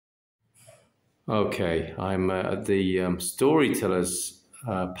Okay, I'm at the Storytellers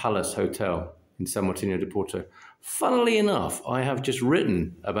Palace Hotel in Sao Martinho do Porto. Funnily enough, I have just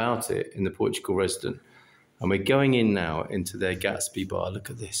written about it in the Portugal Resident, and we're going in now into their Gatsby bar.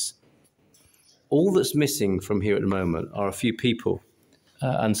 Look at this. All that's missing from here at the moment are a few people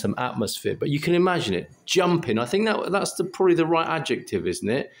and some atmosphere, but you can imagine it jumping. I think that's probably the right adjective, isn't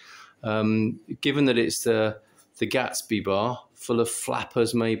it? Given that it's the Gatsby bar, full of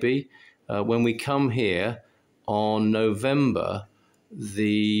flappers, maybe. When we come here on November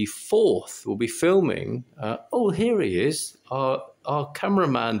the 4th, we'll be filming. Oh, here he is, our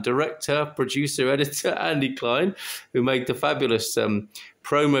cameraman, director, producer, editor, Andy Klein, who made the fabulous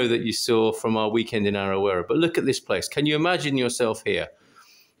promo that you saw from our weekend in Aroera. But look at this place. Can you imagine yourself here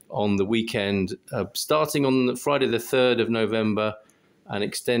on the weekend, starting on Friday the 3rd of November and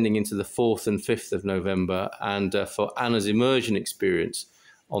extending into the 4th and 5th of November, and for Anna's immersion experience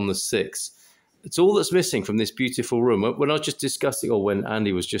on the 6th. It's all that's missing from this beautiful room. When I was just discussing, or when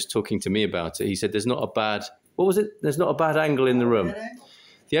Andy was just talking to me about it, he said there's not a bad, what was it? There's not a bad angle in the room.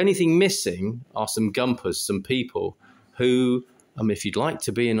 The only thing missing are some GuMPers, some people who, if you'd like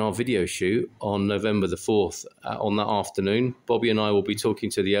to be in our video shoot on November the 4th, on that afternoon, Bobby and I will be talking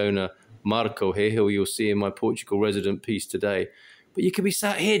to the owner, Marco, here, who you'll see in my Portugal Resident piece today. But you could be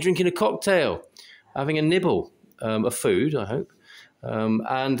sat here drinking a cocktail, having a nibble of food, I hope.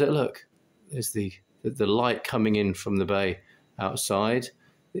 And look, there's the light coming in from the bay outside.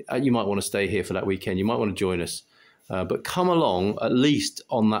 You might want to stay here for that weekend. You might want to join us. But come along at least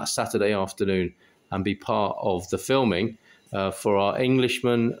on that Saturday afternoon and be part of the filming for our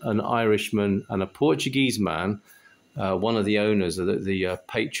Englishman, an Irishman, and a Portuguese man, one of the owners, the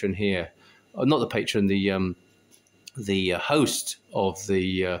patron here. Not the patron, the host of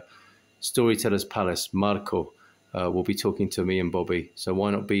the Storytellers Palace, Marco, will be talking to me and Bobby. So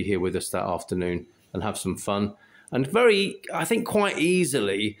why not be here with us that afternoon and have some fun? And I think quite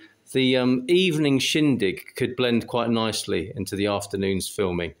easily, the evening shindig could blend quite nicely into the afternoon's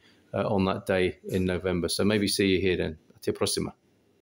filming on that day in November. So maybe see you here then. Até a próxima.